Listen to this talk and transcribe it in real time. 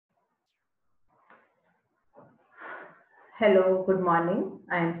Hello, good morning.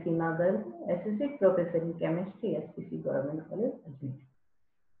 I am Seema Garg, Associate Professor in Chemistry, SPC Government College, Ajmer.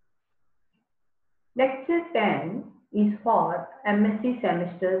 Lecture 10 is for M.Sc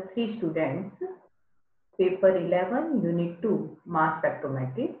Semester 3 students, Paper 11, Unit 2, Mass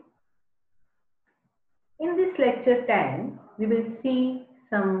Spectrometry. In this lecture 10, we will see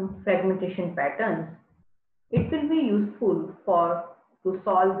some fragmentation patterns. It will be useful to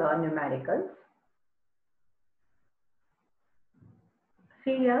solve the numericals.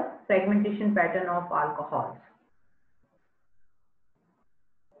 See here, fragmentation pattern of alcohols.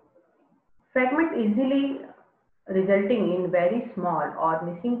 Fragment easily resulting in very small or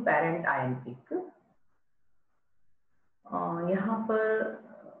missing parent ion peak. यहाँ पर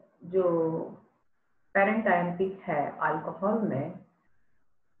जो parent ion peak है alcohol में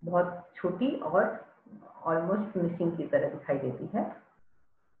बहुत छोटी और almost missing की तरह दिखाई देती है.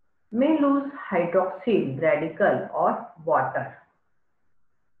 May lose hydroxyl radical or water.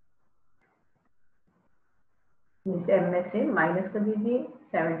 M में से माइनस कर दीजिए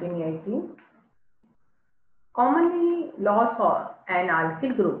 17 या 18. Commonly loss of an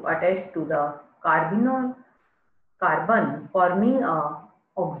alkyl group attached to the carbon forming a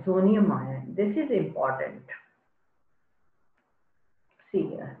oxonium ion. This is important. See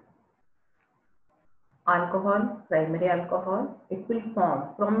here. Alcohol, primary alcohol, it will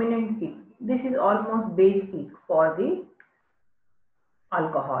form prominent peak. This is almost base peak for the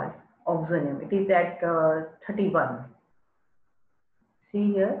alcohol, oxonium. It is at 31.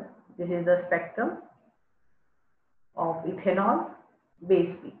 See here, this is the spectrum of ethanol,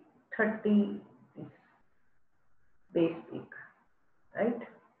 base peak, 30 is base peak, right?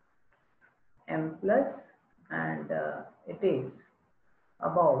 M plus, and it is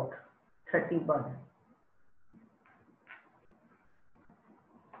about 31.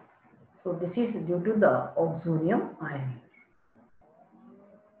 So this is due to the oxonium ion,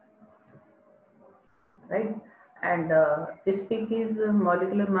 right? And this peak is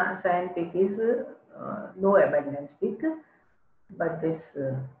molecular mass ion peak is low abundance peak, but this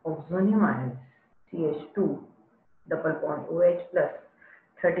oxonium ion CH2 double bond OH plus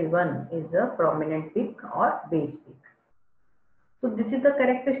 31 is the prominent peak or base peak. So this is the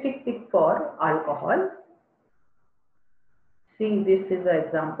characteristic peak for alcohol. See, this is an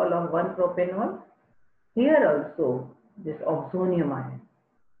example of 1-propanol. Here also this oxonium ion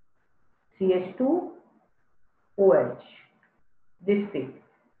CH2 OH. This peak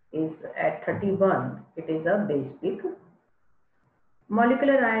is at 31. It is a base peak.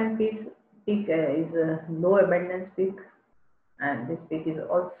 Molecular ion peak is a low abundance peak, and this peak is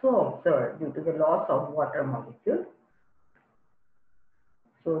also observed due to the loss of water molecule.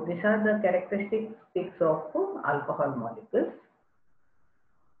 So these are the characteristic peaks of alcohol molecules.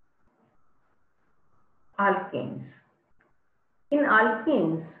 Alkenes. In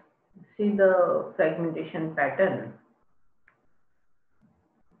alkenes, see the fragmentation pattern.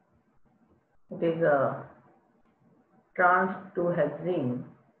 It is a trans to hexene.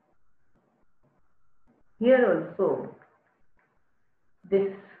 Here also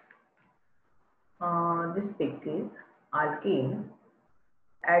this peak is alkene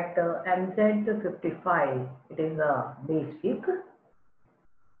at MZ55. It is a base peak,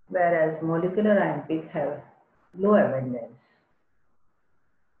 whereas molecular ion peak have low abundance.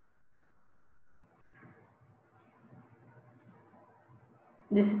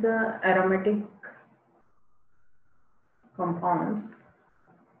 This is the aromatic compounds.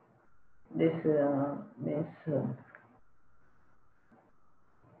 This means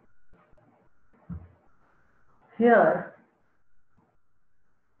here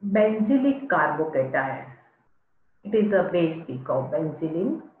benzylic carbocation. It is a base peak of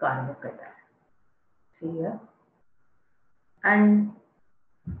benzylene carbocation. See here. And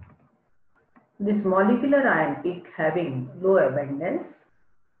this molecular ion peak having low abundance.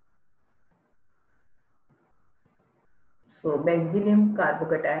 So benzylene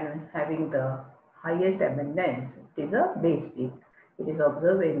carbocation having the highest abundance, it is a base peak. It is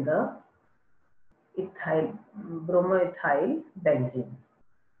observed in the ethyl bromoethyl benzene.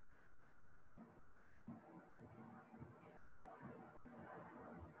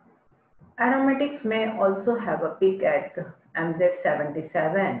 Aromatics may also have a peak at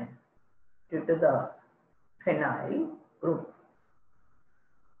MZ77 due to the phenyl group.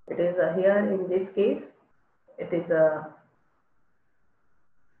 It is here in this case, it is a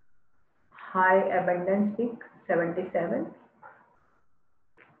high abundance peak 77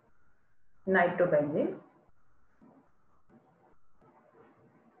 nitrobenzene.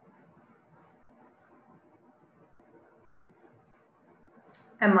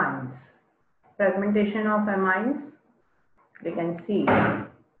 Amines. Fragmentation of amines. we can see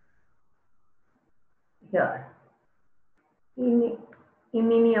here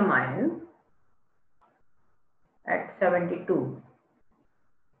iminium ion at 72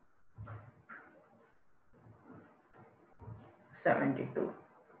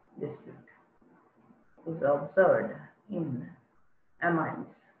 this is observed in amines.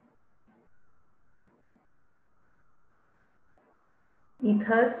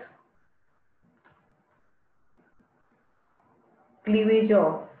 Ethers, cleavage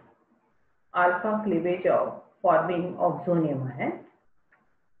of alpha cleavage of forming oxonium ion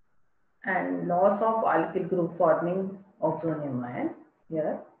and loss of alkyl group forming oxonium ion.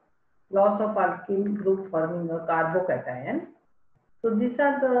 Here loss of alkyl group forming a carbocation. So these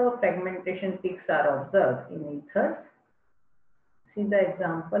are the fragmentation peaks are observed in ethers. See the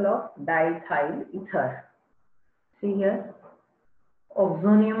example of diethyl ether. See here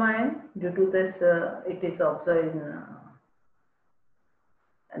oxonium ion, due to this it is observed in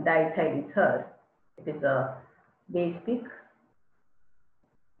diethyl ether. It is a base peak.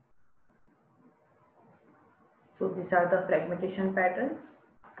 So these are the fragmentation patterns.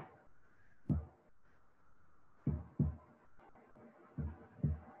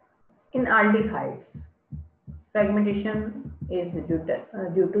 In aldehydes, fragmentation is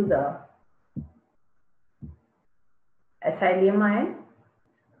due to the acylium ion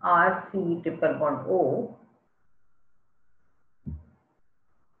RC triple bond O,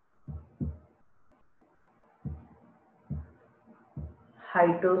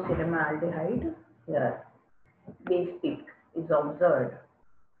 hydrosilamalaldehyde. Here base peak is observed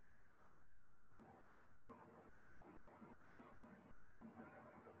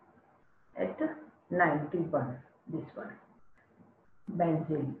at 91. This one,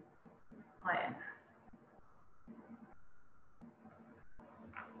 benzyl ion.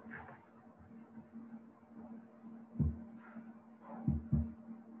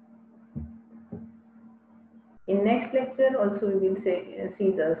 In next lecture also we will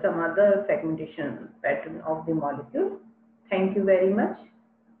see some other fragmentation pattern of the molecule. Thank you very much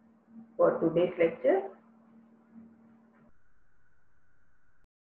for today's lecture.